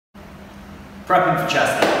Prepping for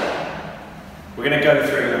chest day. We're going to go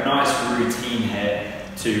through a nice routine here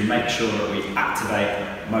to make sure that we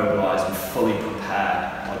activate, mobilise and fully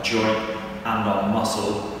prepare our joint and our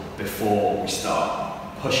muscle before we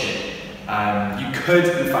start pushing. You could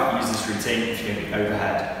in fact use this routine if you're going to be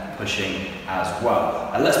overhead pushing as well.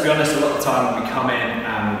 And let's be honest, a lot of the time when we come in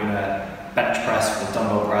and we're going to bench press or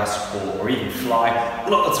dumbbell press or even fly, a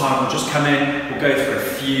lot of the time we'll just come in, we'll go through a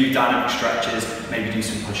few dynamic stretches, maybe do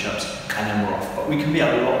some push-ups and then we're off. But we can be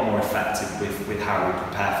a lot more effective with how we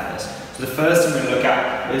prepare for this. So the first thing we're going to look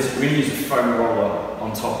at is we're going to use a foam roller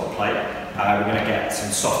on top of the plate. We're going to get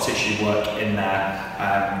some soft tissue work in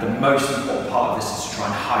there. The most important part of this is to try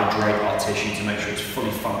and hydrate our tissue to make sure it's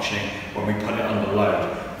fully functioning when we put it under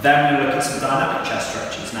load. Then we're going to look at some dynamic chest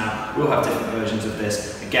stretches. Now, we'll have different versions of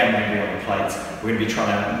this. Again, we're going to be on the plate. We're going to be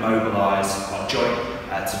trying to mobilise our joint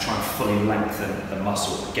to try and fully lengthen the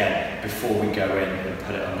muscle again before we go in and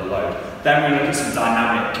put it under load. Then we're going to look at some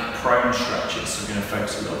dynamic prone stretches. So we're going to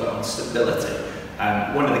focus a little bit on stability.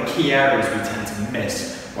 One of the key areas we tend to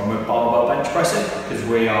miss when we're barbell bench pressing, because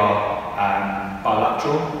we are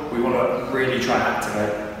bilateral, we want to really try and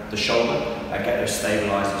activate the shoulder, get those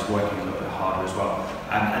stabilizers working a little bit harder as well.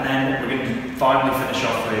 And then we're going to finally finish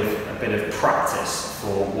off with a bit of practice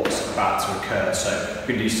for what's about to occur. So we're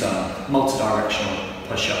going to do some multi-directional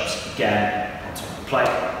push-ups again on top of the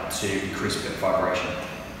plate to increase a bit of vibration.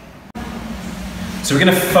 So we're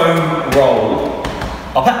going to foam roll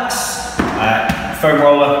our pecs. Foam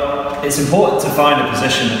roller, it's important to find a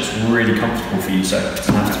position that's really comfortable for you, so it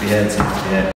doesn't have to be here, it doesn't have to be here.